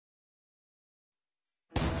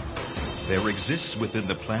There exists within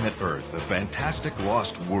the planet Earth a fantastic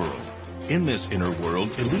lost world. In this inner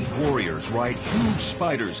world, elite warriors ride huge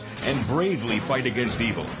spiders and bravely fight against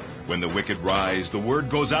evil. When the wicked rise, the word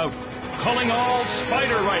goes out, calling all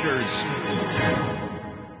spider riders.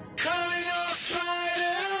 Calling all spider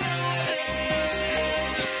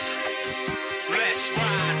riders. Let's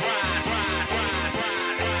ride, ride, ride, ride, ride,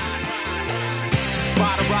 ride, ride.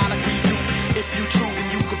 Spider rider, we do. If you true,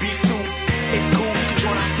 then you could be too. It's cool, you can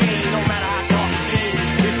join our team, no matter how dark it seems.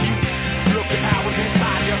 If you look, the power's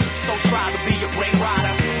inside you, so strive to be a great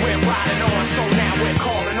rider. We're riding on, so now we're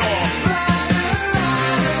calling off.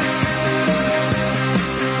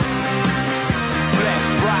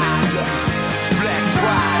 Let's ride, let's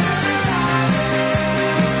ride.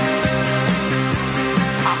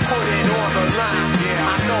 I put it on the line, yeah,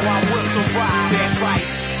 I know I will survive. That's right,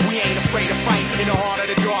 we ain't afraid to fight. In the heart of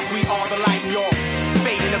the dark, we are the light, y'all.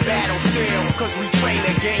 In the battlefield, cause we train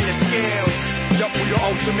to gain the skills. Yup, we the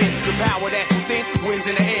ultimate, the power that's within wins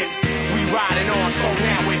in the end. We riding on, so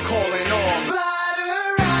now we're calling off.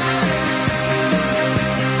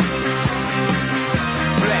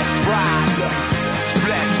 Let's ride,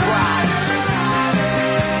 let's ride.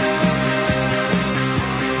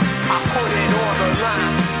 I put it on the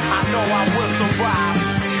line, I know I will survive.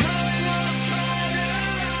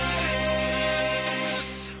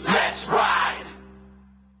 Let's ride.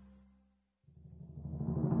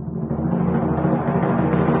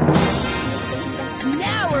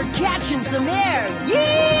 Catching some air.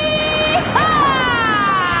 Yee-haw!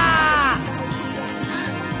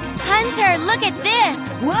 Hunter, look at this.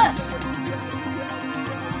 What?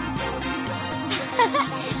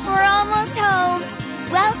 We're almost home.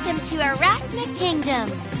 Welcome to Arachna Kingdom.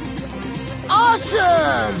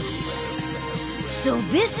 Awesome! So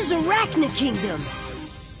this is Arachna Kingdom.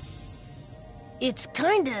 It's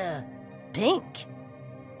kinda pink.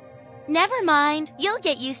 Never mind. You'll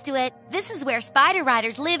get used to it. This is where spider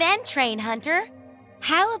riders live and train, Hunter.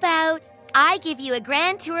 How about I give you a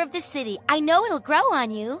grand tour of the city? I know it'll grow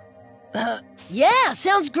on you. Yeah,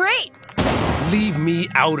 sounds great. Leave me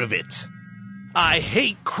out of it. I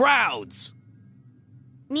hate crowds.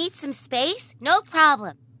 Need some space? No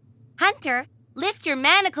problem. Hunter, lift your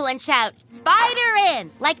manacle and shout, "Spider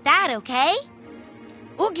in!" Like that, okay?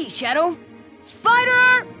 Okay, Shadow.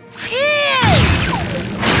 Spider in!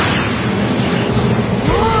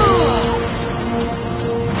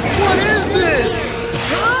 What is this?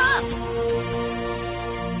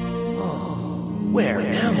 Oh, where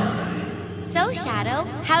am I? So, Shadow,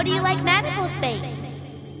 how do you like manacle space?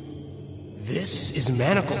 This is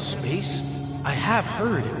manacle space? I have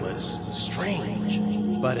heard it was strange,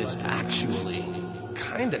 but it's actually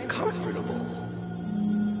kinda comfortable.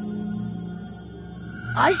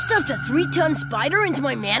 I stuffed a 3-ton spider into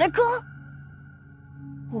my manacle?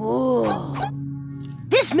 Whoa.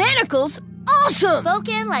 This manacle's awesome!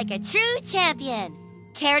 Spoken like a true champion.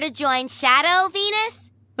 Care to join Shadow, Venus?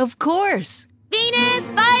 Of course. Venus,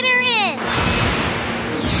 spider in!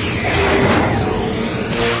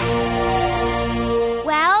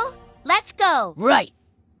 Well, let's go. Right.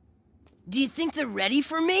 Do you think they're ready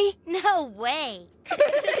for me? No way.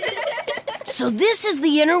 So this is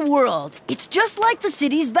the inner world. It's just like the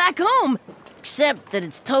cities back home, except that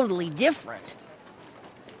it's totally different.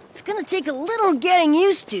 It's gonna take a little getting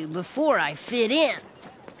used to before I fit in.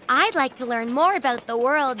 I'd like to learn more about the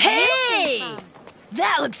world. Hey!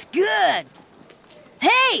 That looks good!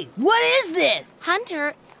 Hey, what is this?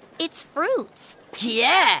 Hunter, it's fruit.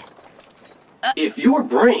 Yeah. If your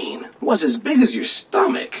brain was as big as your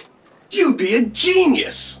stomach, you'd be a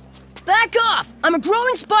genius. Back off! I'm a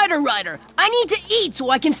growing spider rider. I need to eat so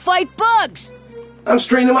I can fight bugs. I'm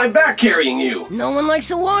straining my back carrying you. No one likes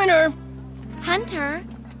a whiner. Hunter,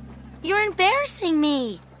 you're embarrassing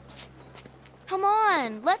me. Come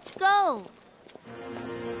on, let's go.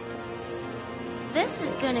 This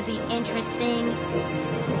is gonna be interesting.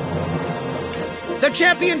 The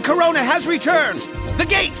champion Corona has returned! The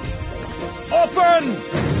gate! Open!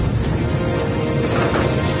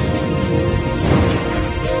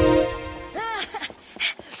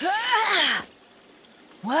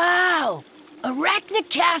 Wow! Arachna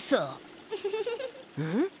Castle!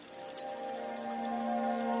 Hmm?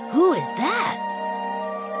 Who is that?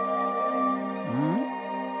 Hmm?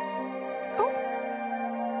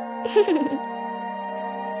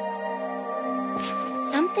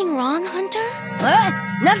 Something wrong, Hunter?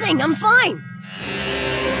 Nothing, I'm fine.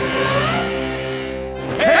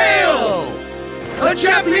 Hail! The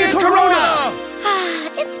champion Corona!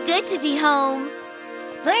 It's good to be home.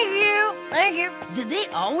 Thank you, thank you. Did they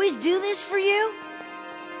always do this for you?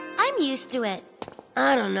 I'm used to it.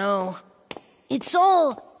 I don't know. It's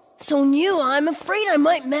all So new, I'm afraid I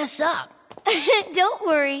might mess up. Don't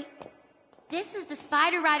worry. This is the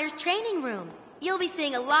Spider Rider's training room. You'll be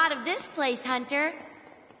seeing a lot of this place, Hunter.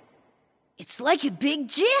 It's like a big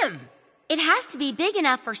gym. It has to be big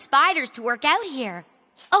enough for spiders to work out here.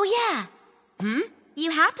 Oh, yeah.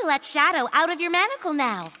 You have to let Shadow out of your manacle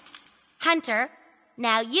now. Hunter,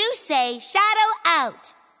 now you say Shadow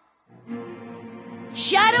out.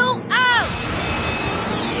 Shadow out!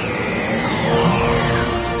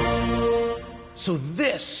 So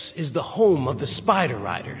this is the home of the Spider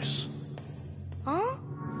Riders. Huh?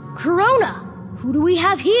 Corona, who do we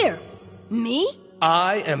have here? Me?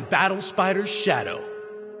 I am Battle Spider's Shadow.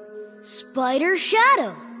 Spider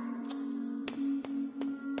Shadow.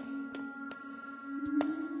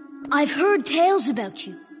 I've heard tales about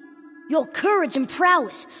you. Your courage and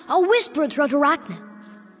prowess are whispered throughout Arachna.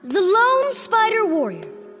 The lone spider warrior.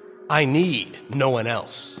 I need no one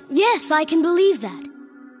else. Yes, I can believe that.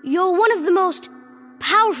 You're one of the most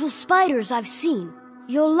powerful spiders I've seen.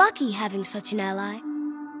 You're lucky having such an ally.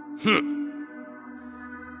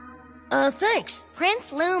 Thanks.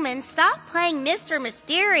 Prince Lumen, stop playing Mr.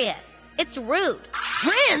 Mysterious. It's rude.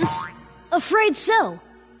 Prince? Afraid so.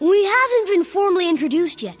 We haven't been formally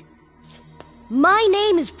introduced yet. My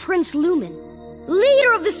name is Prince Lumen,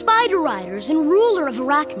 leader of the Spider Riders and ruler of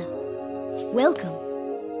Arachna. Welcome.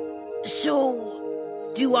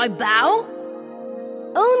 So, do I bow?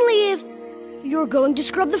 Only if you're going to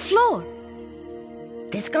scrub the floor.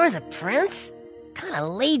 This guy's a prince? Kinda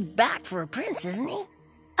laid back for a prince, isn't he?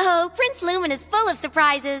 Oh, Prince Lumen is full of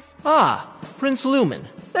surprises. Ah, Prince Lumen.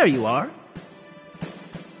 There you are.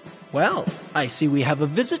 Well, I see we have a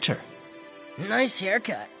visitor. Nice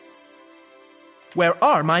haircut. Where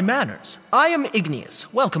are my manners? I am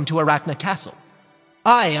Igneous. Welcome to Arachna Castle.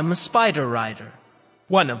 I am a Spider Rider,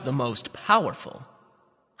 one of the most powerful.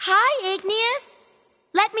 Hi, Igneous.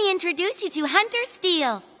 Let me introduce you to Hunter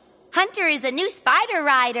Steele. Hunter is a new Spider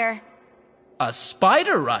Rider. A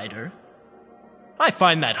Spider Rider? I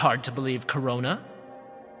find that hard to believe, Corona.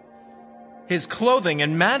 His clothing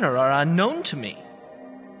and manner are unknown to me.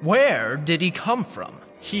 Where did he come from?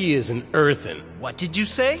 He is an earthen. What did you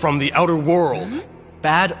say? From the outer world.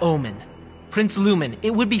 Bad omen. Prince Lumen,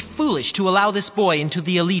 it would be foolish to allow this boy into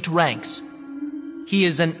the elite ranks. He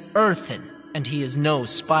is an earthen, and he is no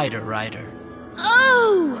Spider Rider.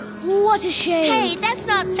 Oh, what a shame. Hey, that's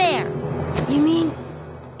not fair. You mean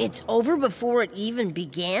it's over before it even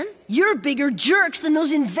began? You're bigger jerks than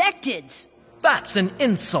those Invectids. That's an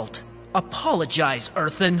insult. Apologize,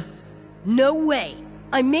 earthen. No way.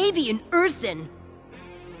 I may be an earthen,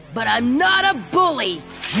 but I'm not a bully.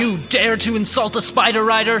 You dare to insult a Spider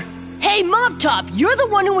Rider? Hey, Mop Top, you're the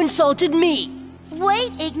one who insulted me.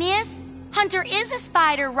 Wait, Igneous. Hunter is a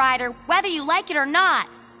Spider Rider, whether you like it or not.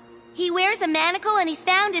 He wears a manacle and he's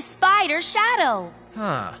found his spider Shadow.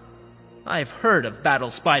 Huh. I've heard of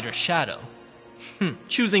Battle Spider Shadow.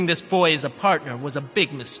 Choosing this boy as a partner was a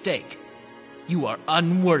big mistake. You are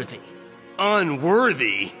unworthy.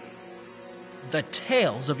 Unworthy? The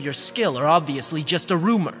tales of your skill are obviously just a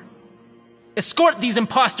rumor. Escort these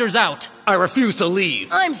imposters out! I refuse to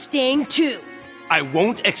leave. I'm staying too. I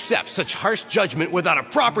won't accept such harsh judgment without a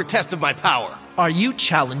proper test of my power. Are you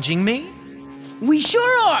challenging me? We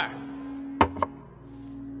sure are.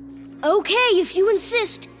 Okay, if you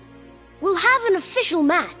insist. We'll have an official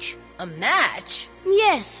match. A match?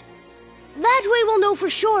 Yes. That way we'll know for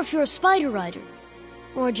sure if you're a Spider Rider.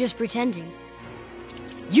 Or just pretending.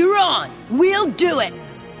 You're on. We'll do it.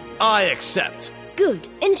 I accept. Good.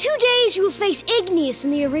 In 2 days you will face Igneous in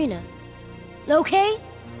the arena. Okay?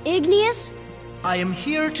 Igneous? I am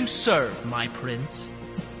here to serve, my prince.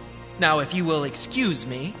 Now, if you will excuse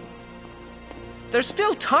me, there's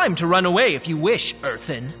still time to run away if you wish,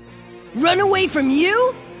 earthen. Run away from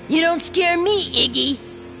you? You don't scare me, Iggy.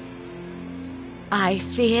 I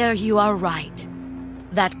fear you are right.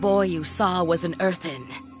 That boy you saw was an earthen.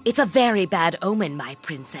 It's a very bad omen, my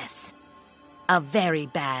princess. A very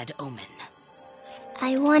bad omen.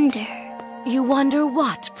 I wonder You wonder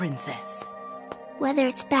what, princess? whether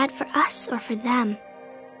it's bad for us or for them.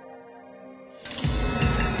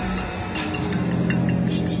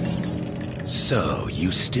 So,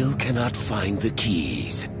 you still cannot find the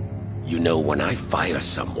keys. You know, when I fire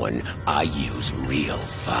someone, I use real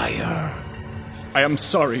fire. I am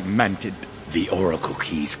sorry, Mantid. The Oracle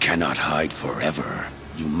keys cannot hide forever.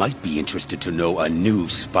 You might be interested to know a new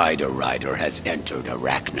Spider Rider has entered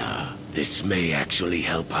Arachna. This may actually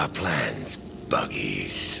help our plans,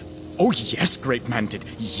 Buggies. Oh yes, Great Mantid,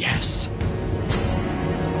 yes.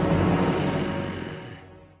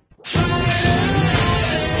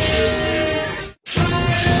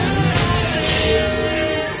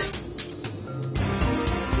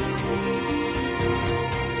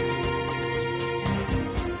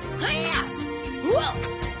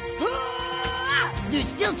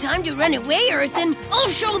 time to run away, Earthen. I'll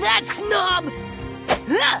show that snub!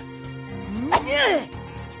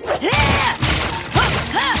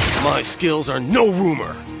 My skills are no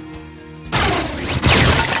rumor.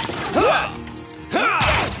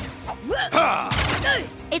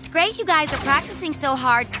 It's great you guys are practicing so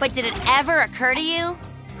hard, but did it ever occur to you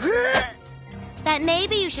that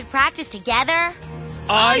maybe you should practice together?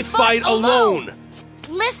 I fight alone!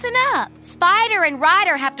 Listen up! Spider and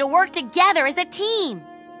Ryder have to work together as a team.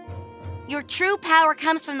 Your true power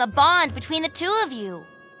comes from the bond between the two of you.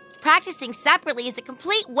 Practicing separately is a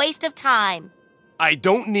complete waste of time. I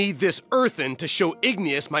don't need this Earthen to show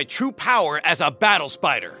Igneous my true power as a battle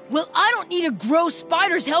spider. Well, I don't need a gross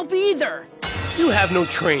spider's help either. You have no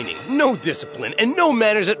training, no discipline, and no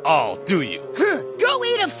manners at all, do you? Go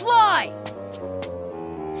eat a fly!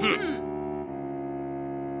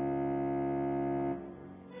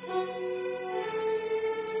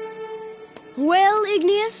 Well,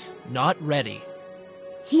 Igneous? Not ready.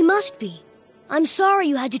 He must be. I'm sorry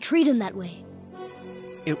you had to treat him that way.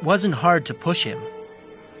 It wasn't hard to push him.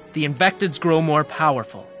 The Invectids grow more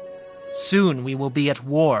powerful. Soon we will be at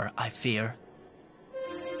war, I fear.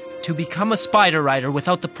 To become a Spider Rider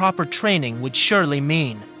without the proper training would surely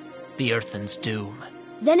mean the Earthen's doom.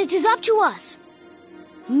 Then it is up to us.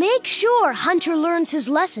 Make sure Hunter learns his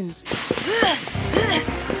lessons.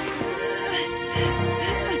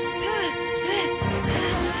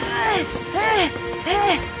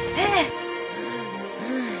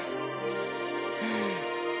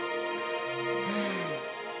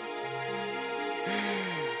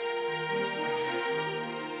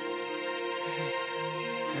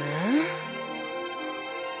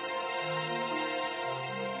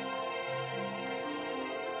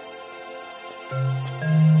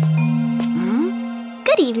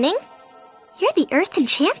 Good evening. You're the Earthen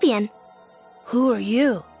champion. Who are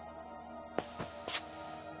you?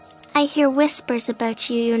 I hear whispers about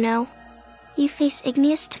you, you know. You face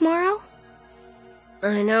Igneous tomorrow?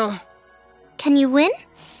 I know. Can you win?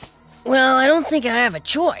 Well, I don't think I have a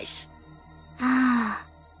choice. Ah,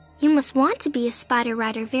 you must want to be a Spider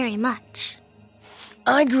Rider very much.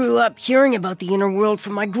 I grew up hearing about the inner world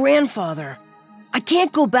from my grandfather. I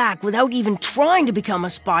can't go back without even trying to become a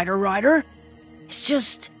Spider Rider. It's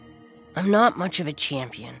just, I'm not much of a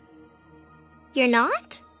champion. You're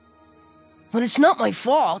not? But it's not my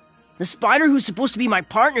fault. The spider who's supposed to be my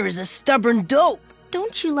partner is a stubborn dope.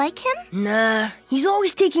 Don't you like him? Nah, he's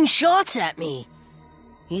always taking shots at me.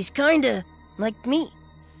 He's kinda like me.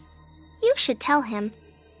 You should tell him.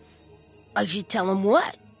 I should tell him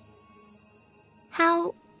what?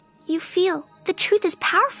 How you feel. The truth is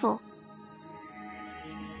powerful.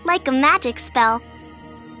 Like a magic spell.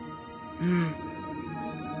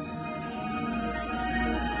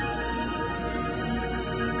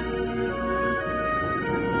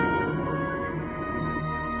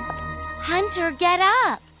 Hunter, get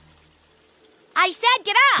up! I said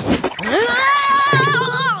get up!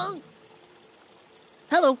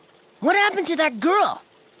 Hello. What happened to that girl?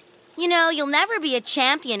 You know, you'll never be a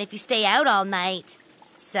champion if you stay out all night.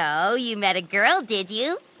 So, you met a girl, did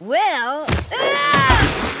you? Well...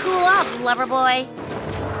 Cool off, lover boy.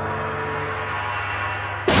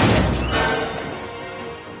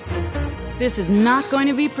 This is not going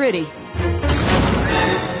to be pretty.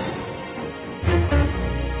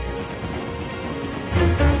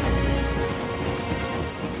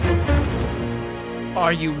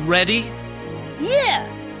 Are you ready? Yeah!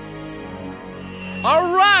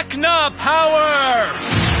 Arachna power!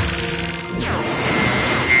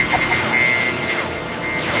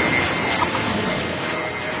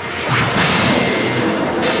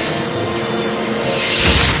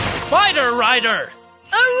 Spider Rider!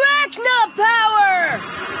 Arachna power!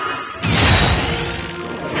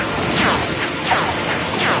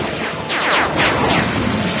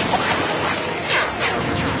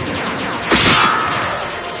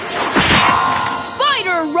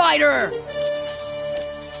 Spider Rider!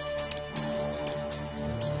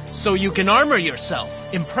 So you can armor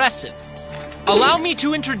yourself. Impressive. Allow me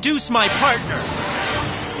to introduce my partner.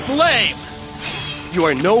 Flame! You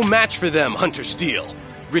are no match for them, Hunter Steel.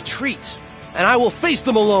 Retreat, and I will face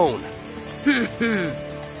them alone.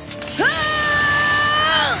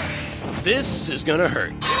 This is gonna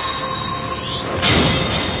hurt.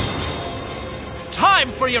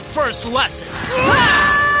 Time for your first lesson.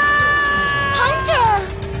 Hunter!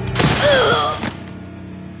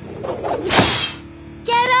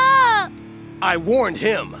 Get up! I warned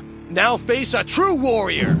him. Now face a true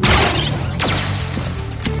warrior.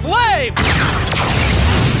 Flame!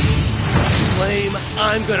 Flame,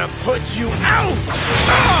 I'm gonna put you out!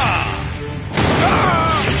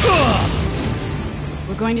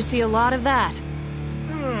 We're going to see a lot of that.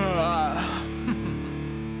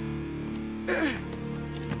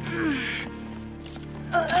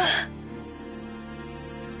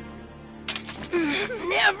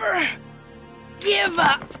 Never give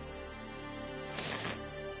up.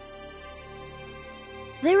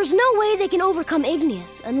 There is no way they can overcome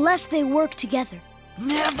Igneous unless they work together.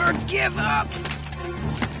 Never give up.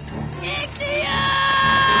 Igneous!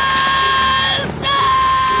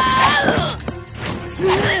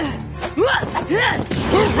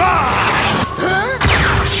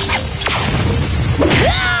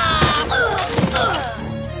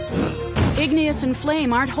 Igneous and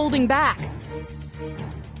Flame aren't holding back.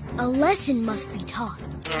 A lesson must be taught.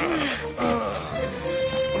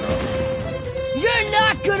 You're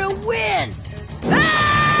not gonna win!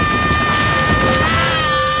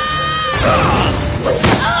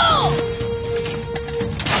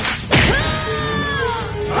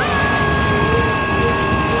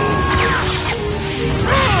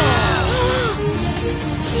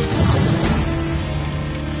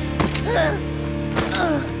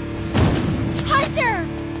 Hunter!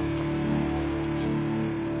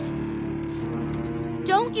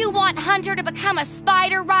 Don't you want Hunter to become a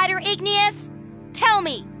spider rider, Igneous? Tell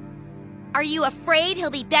me, are you afraid he'll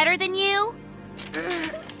be better than you?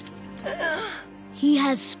 He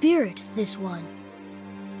has spirit, this one.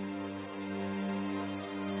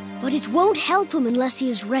 But it won't help him unless he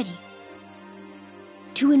is ready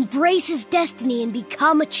to embrace his destiny and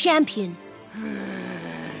become a champion.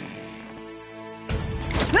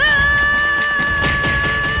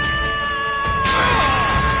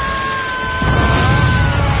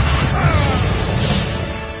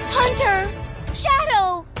 Hunter!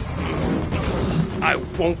 Shadow! I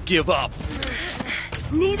won't give up.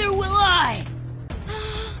 Neither will I!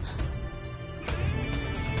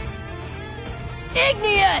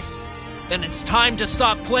 Igneous! Then it's time to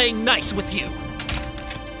stop playing nice with you.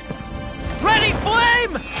 Ready,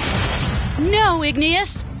 Flame? No,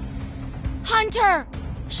 Igneous! Hunter!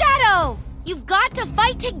 Shadow! You've got to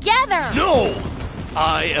fight together! No!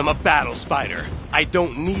 I am a battle spider. I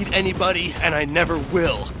don't need anybody, and I never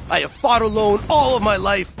will. I have fought alone all of my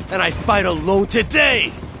life, and I fight alone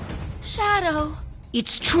today! Shadow...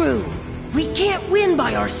 It's true. We can't win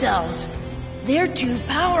by ourselves. They're too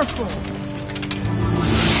powerful.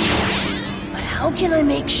 But how can I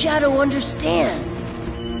make Shadow understand?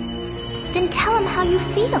 Then tell him how you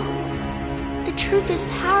feel. The truth is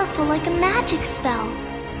powerful like a magic spell.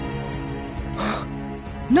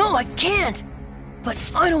 No, I can't. But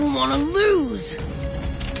I don't want to lose.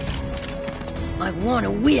 I want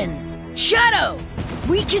to win. Shadow!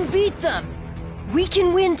 We can beat them. We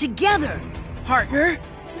can win together, partner.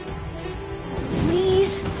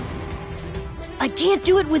 Please? I can't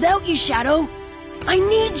do it without you, Shadow. I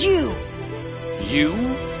need you. You?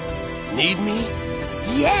 Need me?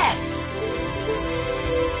 Yes!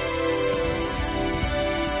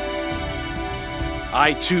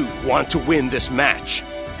 I too want to win this match.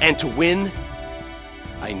 And to win,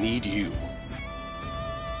 I need you.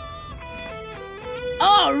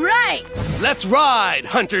 All right! Let's ride,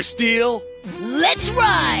 Hunter Steel! Let's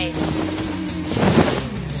ride!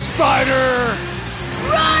 Spider!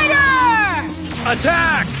 Rider!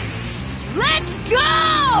 Attack! Let's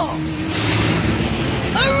go!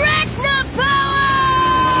 Arachna power!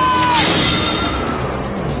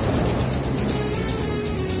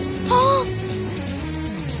 Oh!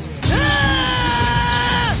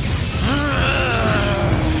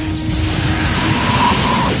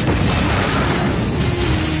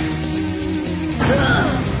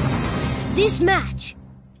 This match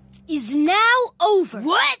is now over.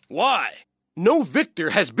 What? Why? No victor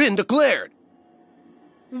has been declared.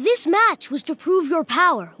 This match was to prove your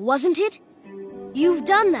power, wasn't it? You've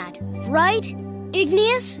done that, right,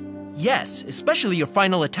 Igneous? Yes, especially your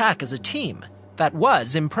final attack as a team. That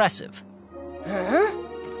was impressive. Huh?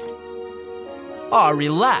 Aw,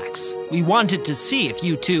 relax. We wanted to see if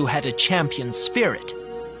you two had a champion spirit.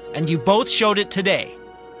 And you both showed it today.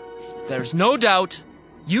 There's no doubt,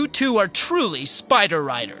 you two are truly spider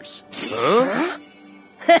riders. Huh?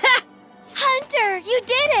 Hunter, you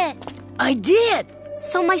did it! I did!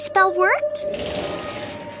 So my spell worked?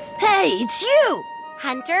 Hey, it's you!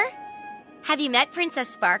 Hunter, have you met Princess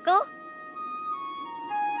Sparkle?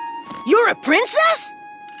 You're a princess?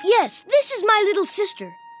 Yes, this is my little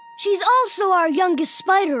sister. She's also our youngest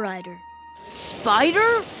spider rider.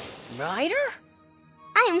 Spider? Rider?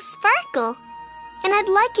 I am Sparkle, and I'd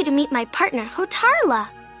like you to meet my partner, Hotarla.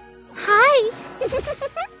 Hi!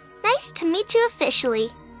 Nice to meet you officially.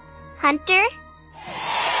 Hunter?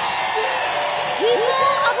 People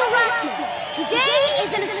of Arachna, today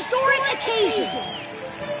is an historic occasion.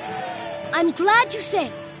 I'm glad to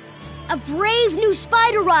say, a brave new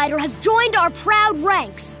Spider Rider has joined our proud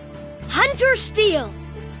ranks. Hunter Steel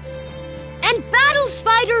and Battle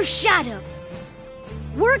Spider Shadow.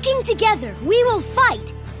 Working together, we will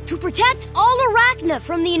fight to protect all Arachna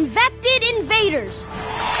from the infected invaders.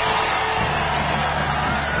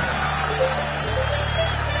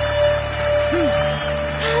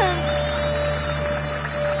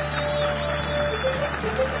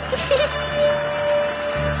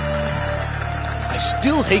 I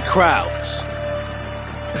still hate crowds.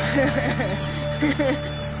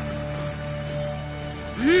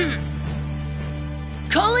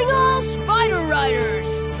 Calling all Spider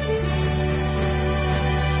Riders!